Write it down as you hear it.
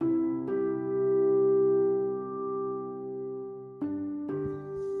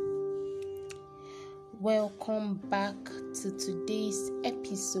Welcome back to today's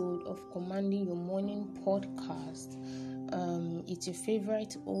episode of Commanding Your Morning podcast. It's your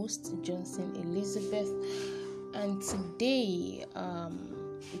favorite host, Johnson Elizabeth, and today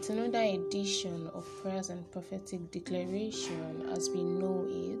it's another edition of Prayers and Prophetic Declaration as we know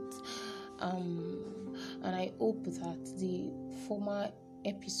it. And I hope that the former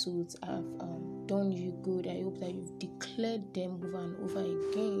episodes have done you good. I hope that you've declared them over and over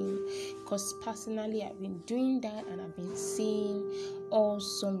again, because personally I've been doing that and I've been seeing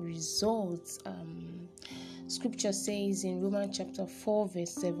awesome results. Scripture says in Romans chapter 4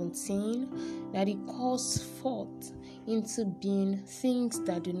 verse 17 that it calls forth into being things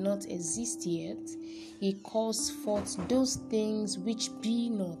that do not exist yet. It calls forth those things which be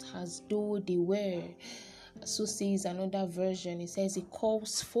not as though they were. So says another version. It says it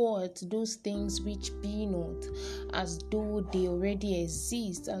calls forth those things which be not as though they already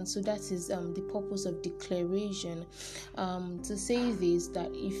exist. And so that is the purpose of declaration, to say this, that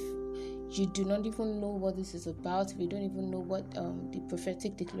if you do not even know what this is about, if you don't even know what the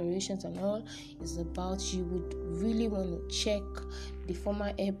prophetic declarations and all is about, you would really want to check the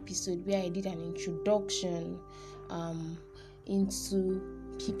former episode where I did an introduction into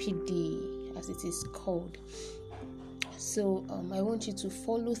PPD, as it is called. So I want you to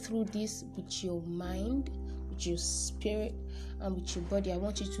follow through this with your mind, with your spirit, and with your body. I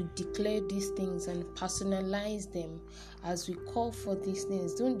want you to declare these things and personalize them as we call for these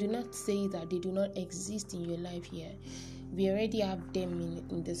things. Do not say that they do not exist in your life here. We already have them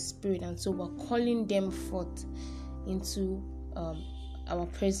in the spirit, and so we're calling them forth into our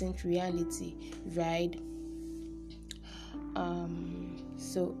present reality, right?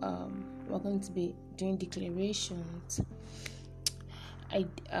 So we're going to be doing declarations.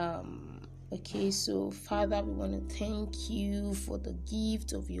 Okay, so Father, we want to thank you for the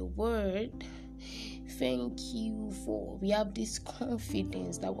gift of your word. Thank you for we have this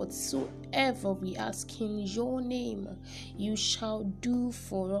confidence that whatsoever we ask in your name, you shall do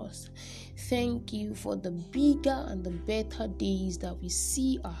for us. Thank you for the bigger and the better days that we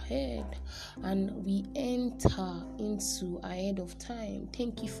see ahead and we enter into ahead of time.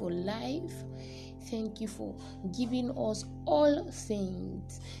 Thank you for life. Thank you for giving us all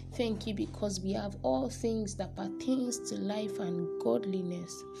things. Thank you because we have all things that pertains to life and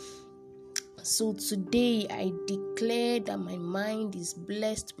godliness. So today I declare that my mind is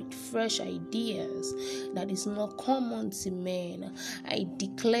blessed with fresh ideas that is not common to men. I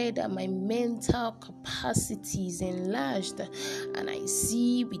declare that my mental capacity is enlarged and I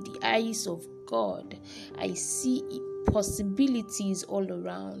see with the eyes of God. I see possibilities all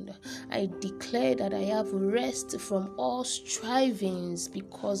around. I declare that I have rest from all strivings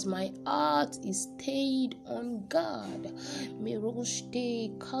because my heart is stayed on God.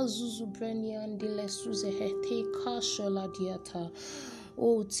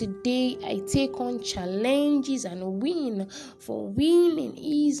 Oh, today I take on challenges and win, for winning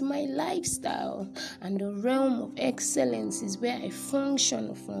is my lifestyle, and the realm of excellence is where I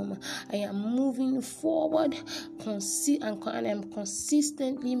function from. I am moving forward and I'm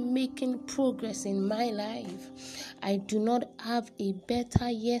consistently making progress in my life. I do not have a better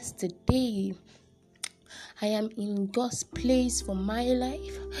yesterday. I am in God's place for my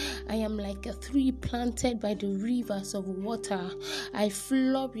life. I am like a tree planted by the rivers of water. I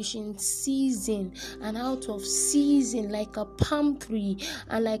flourish in season and out of season like a palm tree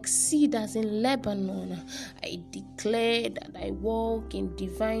and like cedars in Lebanon. I declare that I walk in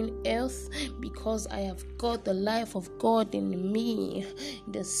divine health because I have got the life of God in me.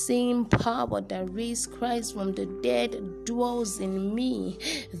 The same power that raised Christ from the dead dwells in me.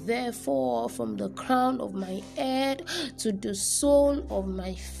 Therefore, from the crown of my head to the sole of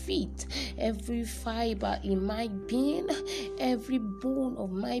my feet, every fiber in my being, every bone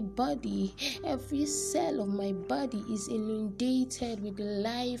of my body, every cell of my body is inundated with the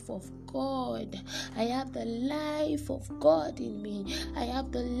life of God. I have the life of God in me. I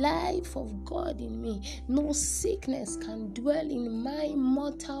have the life of God in me. No sickness can dwell in my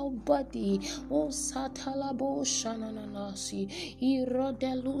mortal body. Oh, Satalabo Shananasi,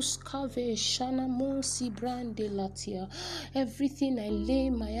 Irodelus Cave Shanamonsi Brande Latia. Everything I lay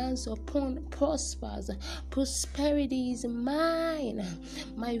my hands upon prospers. Prosperity is mine.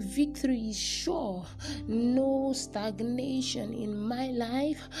 My victory is sure. No stagnation in my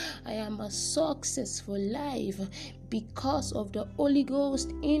life. I am a successful life because of the Holy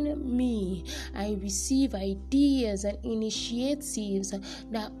Ghost in me. I receive ideas and initiatives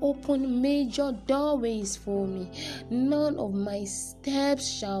that open major doorways for me. None of my steps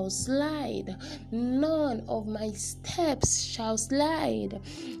shall slide. None of my steps shall slide.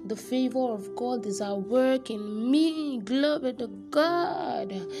 The favor of God is at work in me. Glory to God.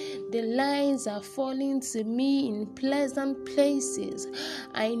 The lines are falling to me in pleasant places.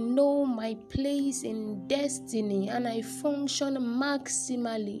 I know my place in destiny and I function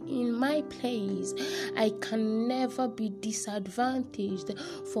maximally in my place. I can never be disadvantaged,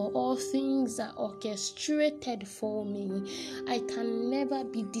 for all things are orchestrated for me. I can never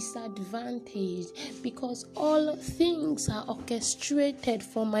be disadvantaged because all things are orchestrated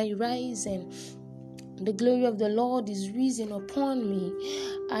for my rising. The glory of the Lord is risen upon me.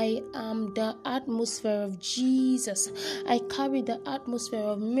 I am the atmosphere of Jesus. I carry the atmosphere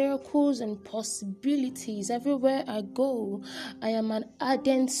of miracles and possibilities everywhere I go. I am an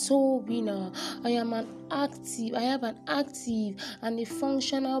ardent soul winner. I have an active and a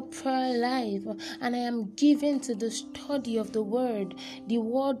functional prayer life, and I am given to the study of the word. The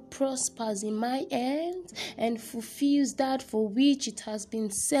word prospers in my hands and fulfills that for which it has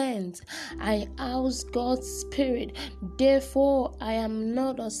been sent. I house God's Spirit. Therefore, I am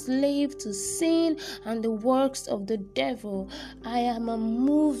not a slave to sin and the works of the devil. I am a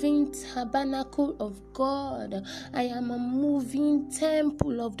moving tabernacle of God. I am a moving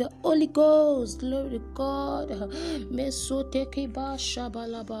temple of the Holy Ghost. Glory to God. Mesoteke ba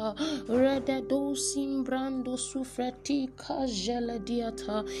shabalaba. Reda do simbrando sufrati kajela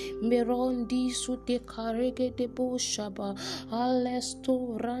diata. Merondi sute karege de bo shaba.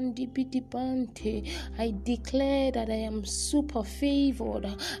 Alesto randi bitipante. I declare that I am super favored,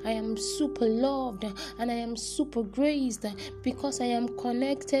 I am super loved, and I am super graced because I am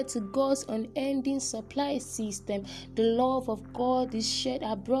connected to God's unending supply system. The love of God is shed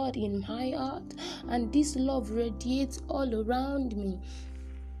abroad in my heart, and this love radiates all around me.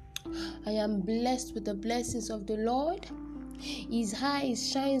 I am blessed with the blessings of the Lord. His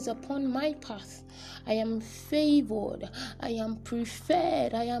eyes shines upon my path. I am favored. I am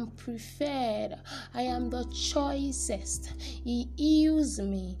preferred. I am preferred. I am the choicest. He heals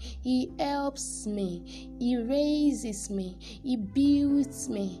me. He helps me. He raises me. He builds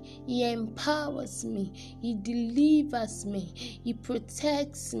me. He empowers me. He delivers me. He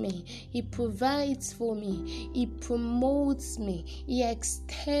protects me. He provides for me. He promotes me. He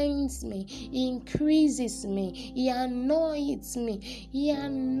extends me. He increases me. He anoints me. He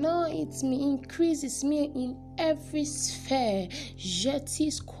anoints me. Increases me in every sphere.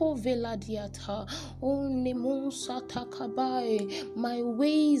 Jetis koveladiata. My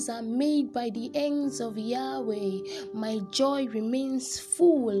ways are made by the hands of Yahweh. My joy remains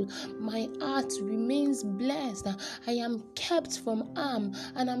full. My heart remains blessed. I am kept from harm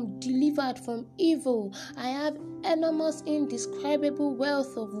and I'm delivered from evil. I have enormous, indescribable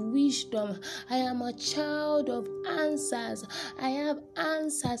wealth of wisdom. I am a child of answers. I have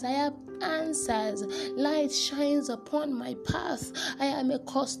answers. I have answers. Light shines upon my path. I am a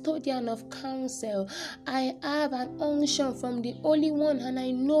custodian of counsel. I have an unction from the Holy One, and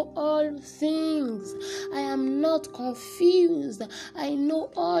I know all things. I am not confused. I know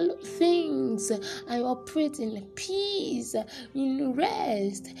all things. I operate in peace, in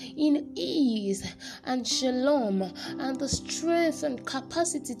rest, in ease, and shalom, and the strength and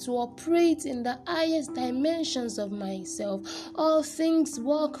capacity to operate in the highest dimensions of myself. All things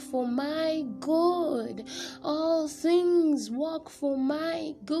work for my good. All things work for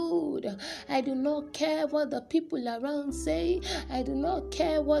my good. I do not care what the people around say. I do not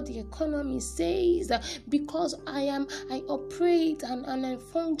care what the economy says, because I operate and I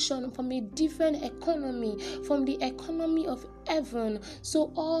function from a different economy, from the economy of heaven.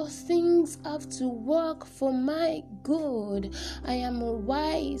 So all things have to work for my good. I am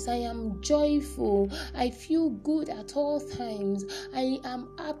wise. I am joyful. I feel good at all times. I am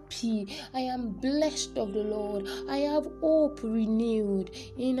happy. I am blessed of the Lord. I have hope renewed.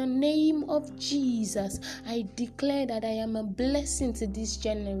 In the name of Jesus, I declare that I am a blessing to this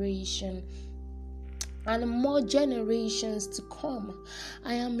generation and more generations to come.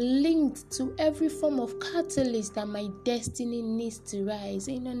 I am linked to every form of catalyst that my destiny needs to rise.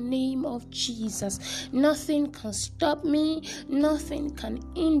 In the name of Jesus, nothing can stop me. Nothing can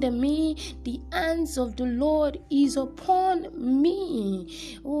hinder me. The hands of the Lord is upon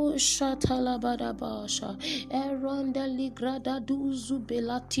me. Oh, shatalabadabasha. Eronda ligrada duzu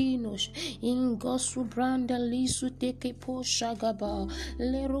belatinos. Ingosu branda lisu teke poshagaba.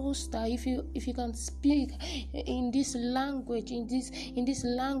 Lerosta. If you can speak in this language, in this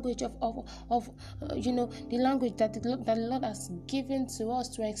language of the language that the Lord has given to us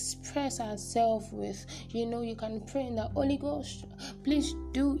to express ourselves with, you can pray in the Holy Ghost. Please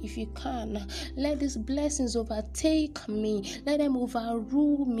do if you can. Let these blessings overtake me. Let them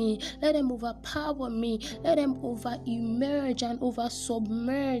overrule me. Let them overpower me. Let them over-emerge and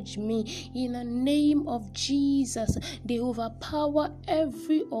over-submerge me. In the name of Jesus, they overpower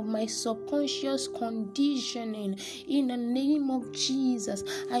every of my subconscious conditioning. In the name of Jesus,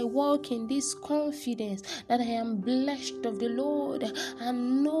 I walk in this confidence that I am blessed of the Lord,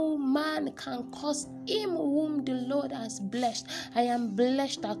 and no man can curse him whom the Lord has blessed. I am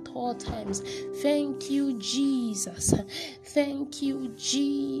blessed at all times. Thank you, Jesus. Thank you,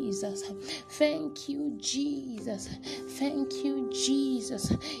 Jesus. Thank you, Jesus. Thank you,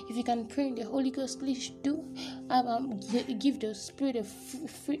 Jesus. If you can pray in the Holy Ghost, please do. Give the Spirit a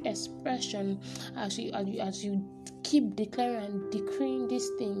free expression as you keep declaring and decreeing these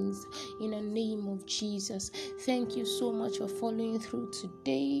things in the name of Jesus. Thank you so much for following through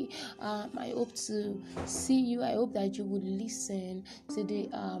today. I hope to see you. I hope that you would listen to the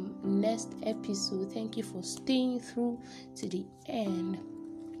next episode. Thank you for staying through to the end.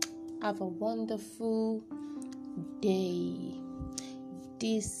 Have a wonderful day.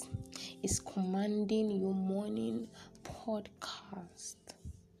 This is Commanding Your Morning podcast.